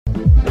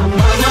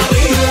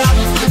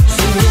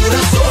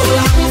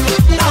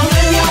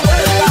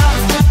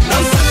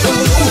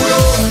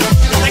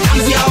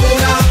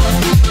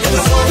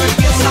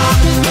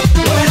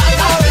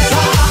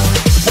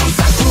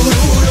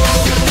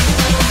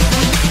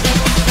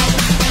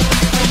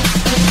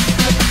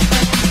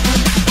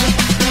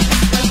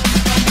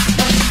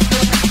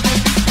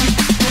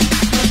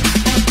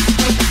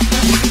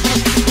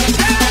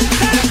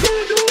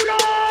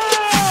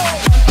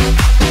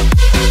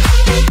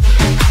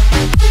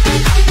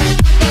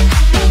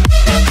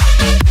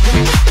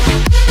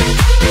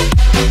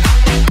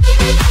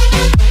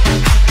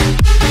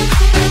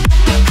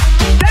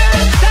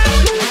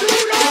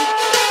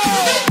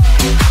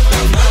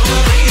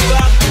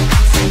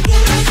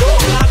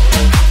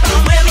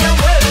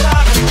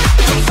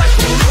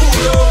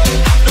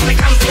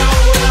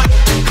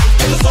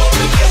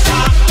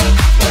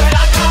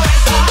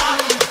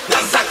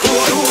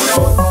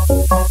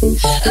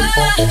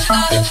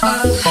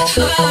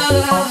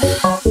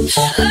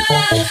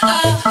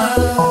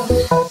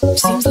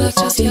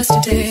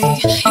say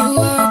you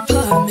are a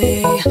part of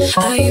me.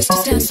 I used to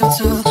stand so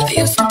tall, I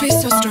used to be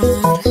so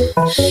strong.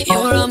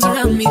 Your arms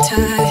around me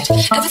tight,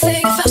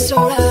 everything felt so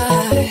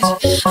right.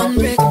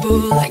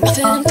 Unbreakable, like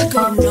nothing could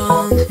go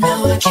wrong.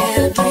 Now I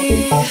can't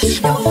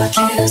breathe, no I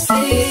can't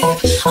sleep,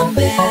 I'm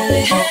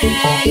barely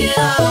hanging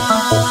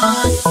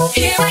on.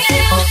 Here I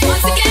am,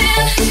 once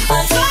again,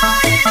 I'm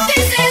torn into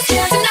pieces.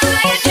 Can't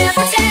deny it, can't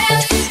pretend.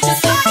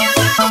 Just thought you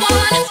were the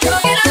one,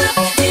 broke it up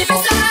deep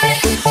inside.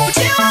 But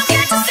you won't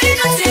get to see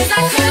the tears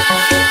I cried.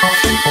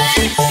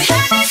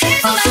 Behind these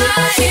hazel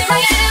eyes, here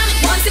I am,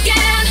 once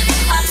again,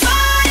 I'm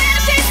torn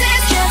into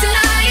pieces. Can't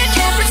deny it,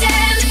 can't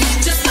pretend.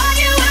 Just thought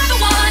you were the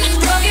one,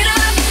 broke it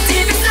up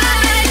deep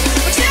inside.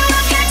 But you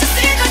won't get to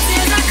see the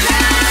tears I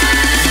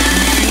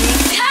cried.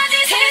 Behind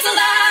these hazel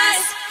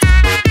eyes.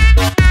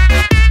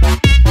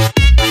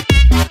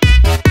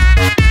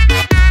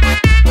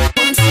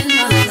 Once in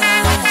my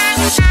life,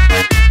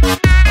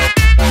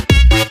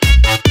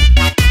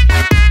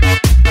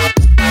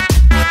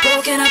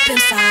 broken up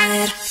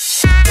inside.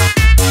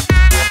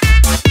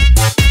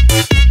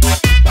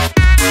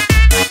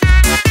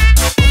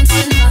 Once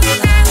in my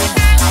life,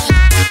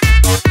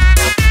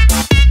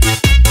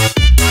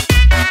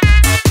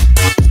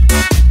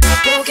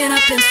 broken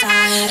up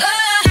inside.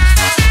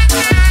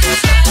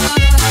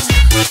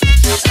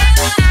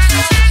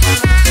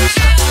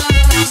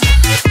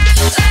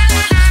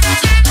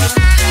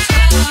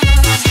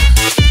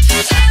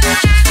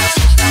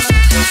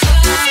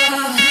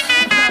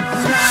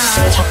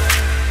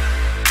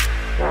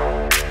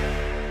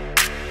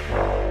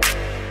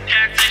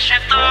 Jak chcę się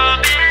w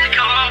tobie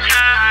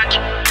kochać.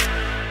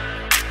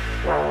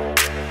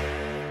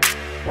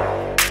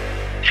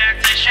 Jak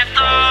chcę się w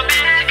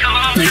tobie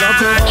kochać.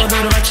 Loku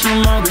oderwać nie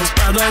mogę,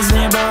 spadła z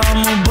nieba, o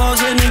mój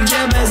Boże,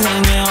 nigdzie bez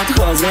niej nie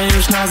odchodzę.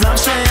 Już na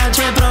zawsze ja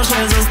cię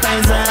proszę,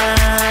 zostań ze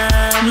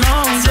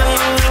mną.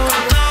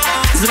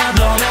 Z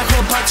Radomia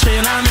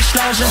chłopaczyna,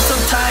 myślała, że to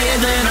ta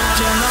jedyna.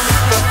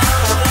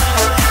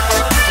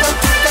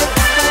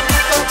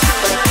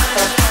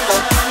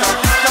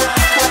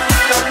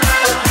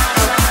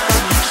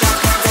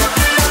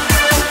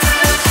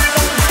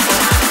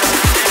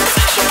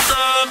 Chcę się w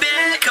tobie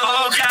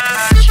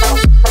kochać.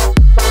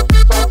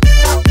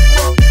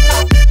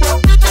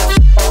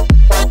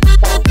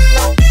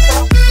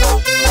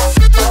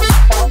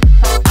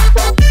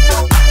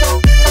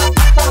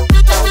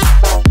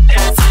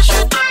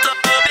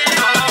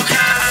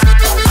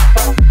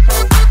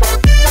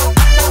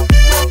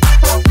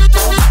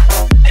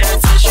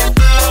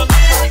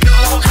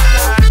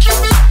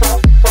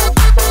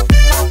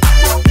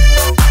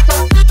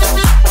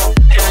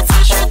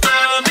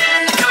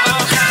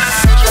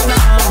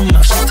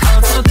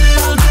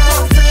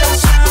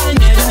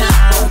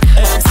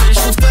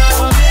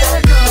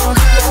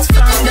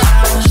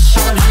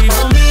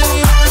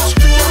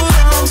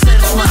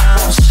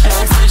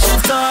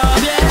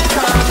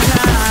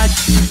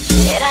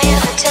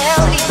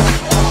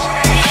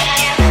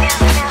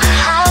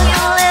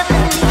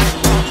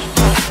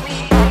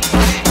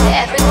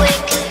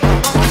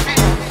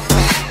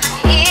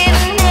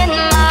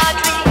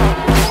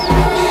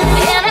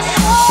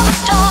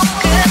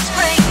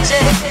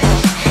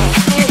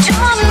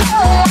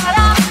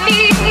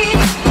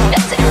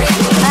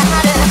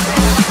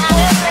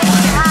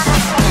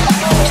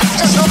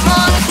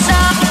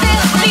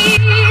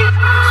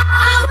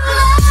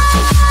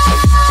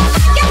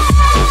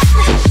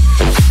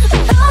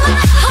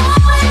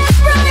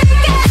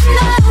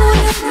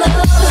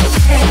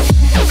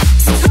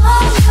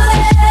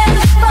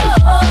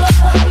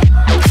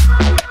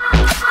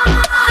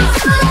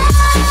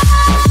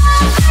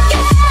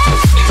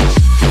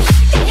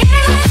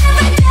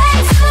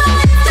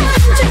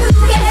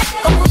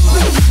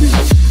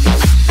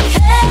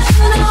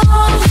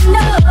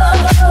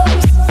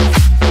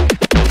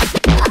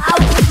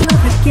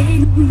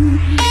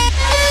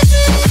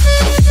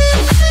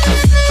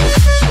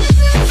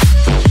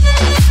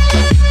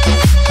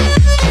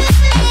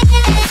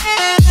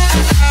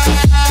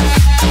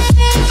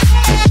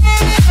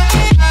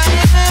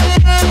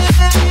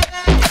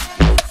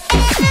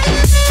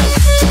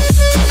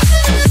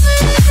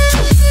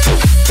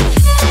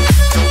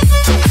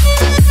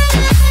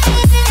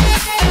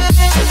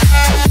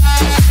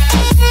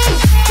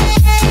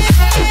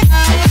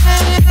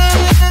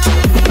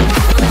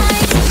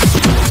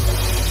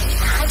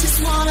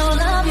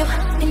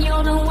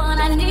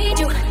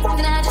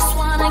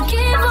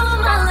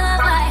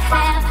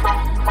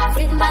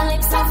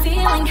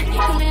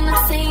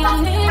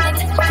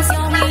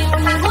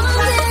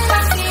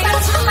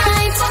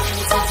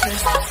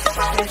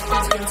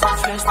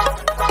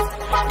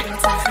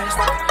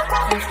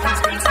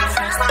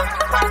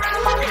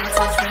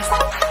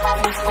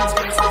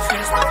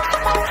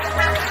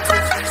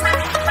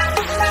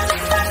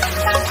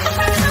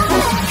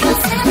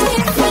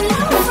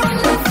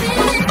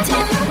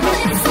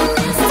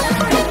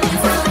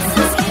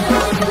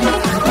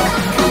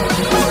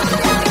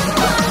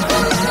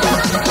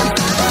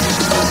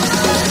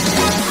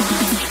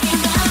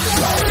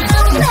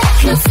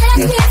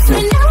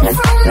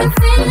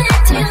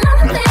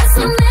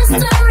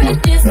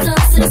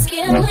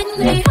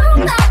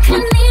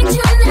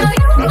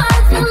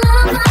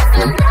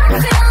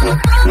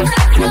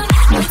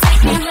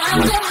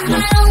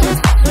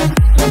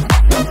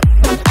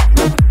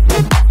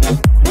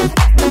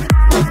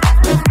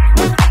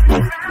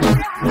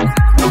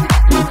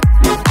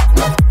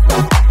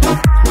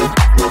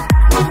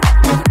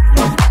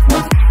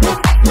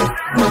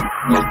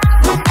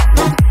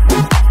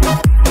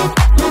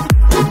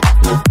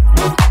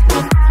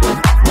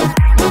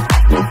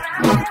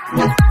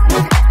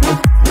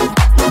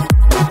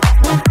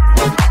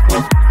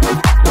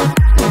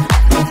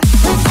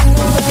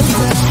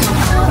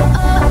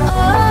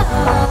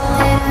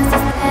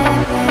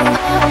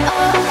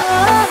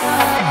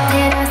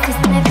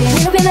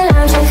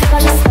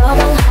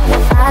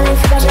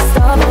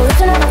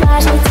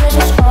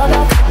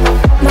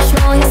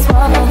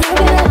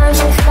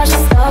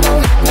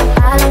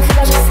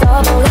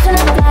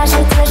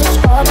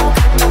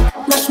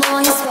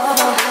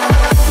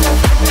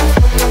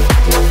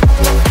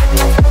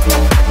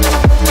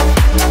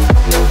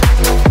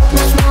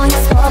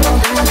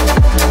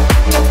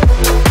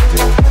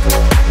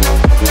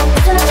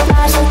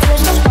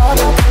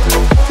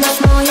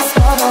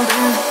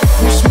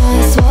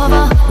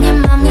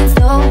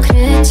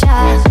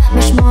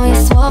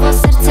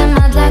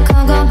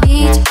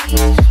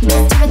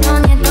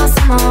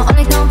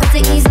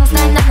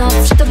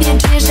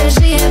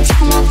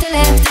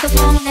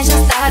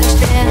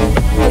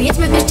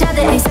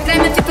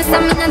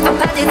 Sami na dwa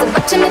pady,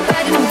 zobaczymy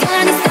pady, tam gdzie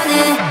ja nie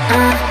stanę.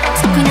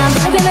 Spokojna, bo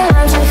lubię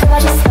melanże, chyba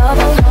że z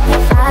tobą.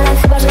 Ale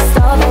chyba że z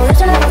tobą,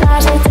 leżę na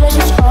plaży, ty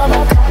leżysz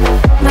obok.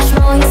 Masz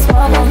moje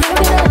słowo, nie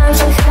lubię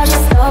melanże, chyba że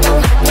z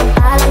tobą.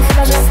 Ale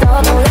chyba że z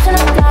tobą, leżę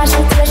na plaży,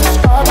 ty leżysz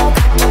obok.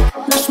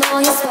 Masz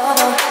moje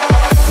słowo.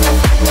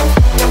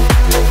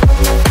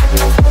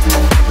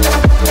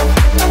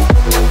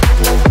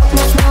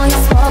 Masz moje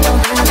słowo.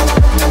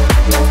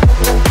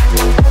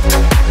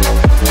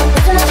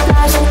 Leżę na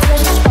plaży, ty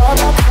leżysz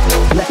obok.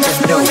 Let them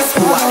know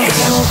who I am.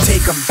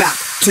 Take them back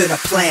to the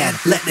plan.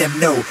 Let them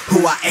know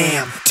who I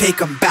am. Take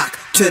them back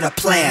to the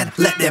plan.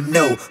 Let them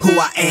know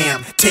who I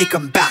am. Take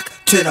them back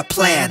to the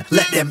plan.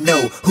 Let them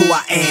know who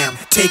I am.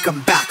 Take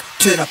them back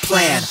to the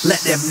plan.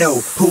 Let them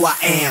know who I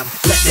am.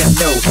 Let them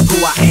know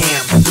who I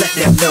am. Let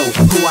them know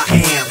who I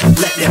am.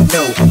 Let them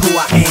know who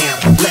I am.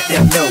 Let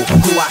them know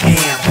who I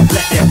am.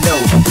 Let them know.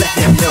 Let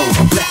them know.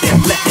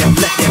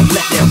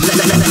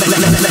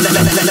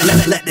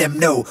 Let them know who I am. Let them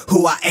know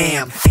who I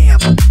am.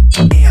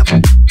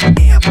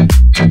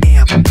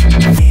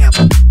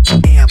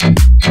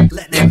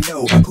 Let them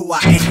know who I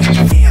am.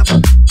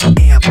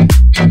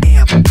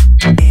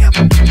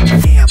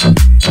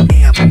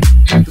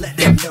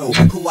 Let them know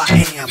who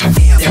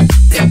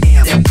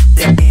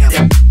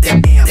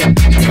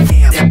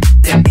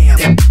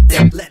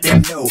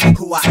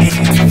I am.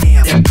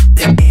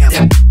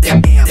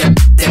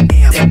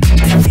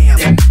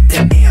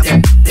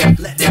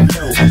 Let them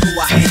know who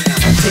I am.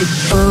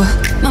 Oh,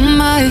 my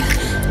mind,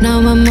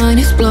 now my mind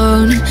is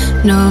blown.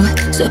 No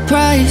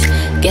surprise,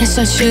 guess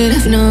I should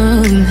have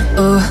known.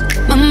 Oh,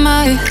 my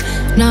mind,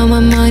 now my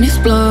mind is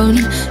blown.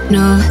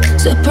 No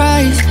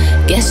surprise,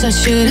 guess I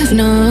should have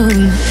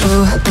known.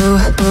 Oh,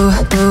 oh,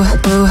 oh, oh, oh,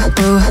 oh, oh,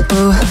 oh,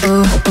 oh,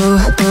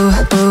 oh,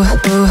 oh, oh,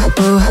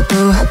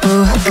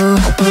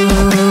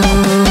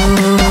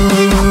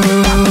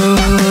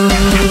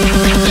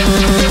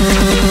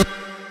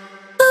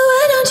 oh,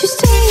 why don't you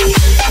stay?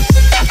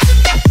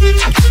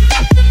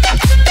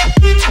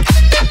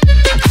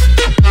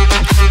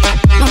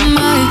 My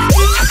mind.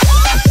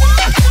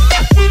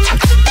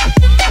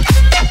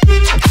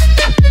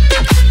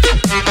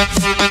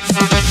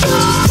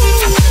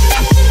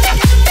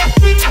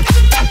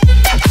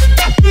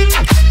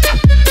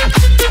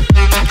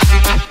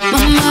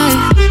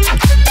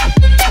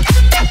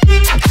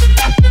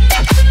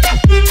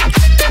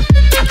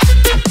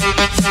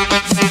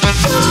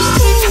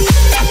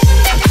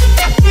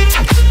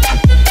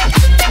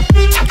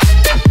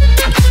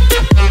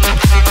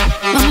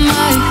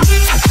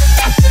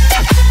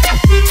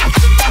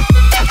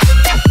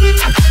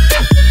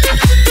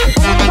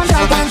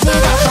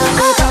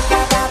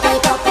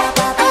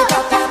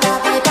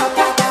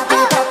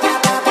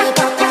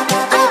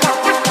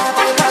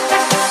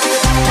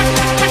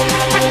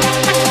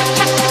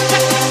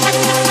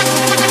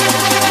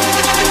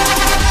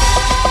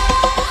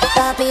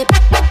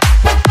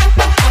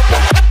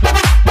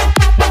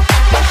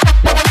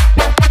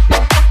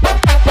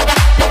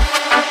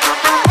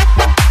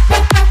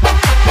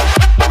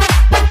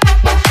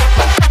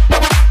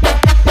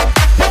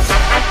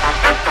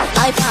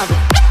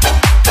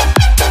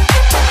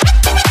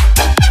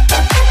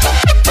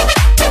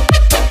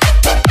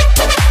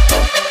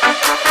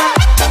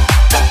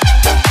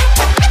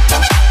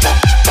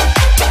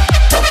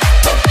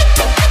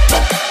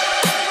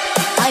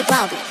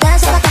 I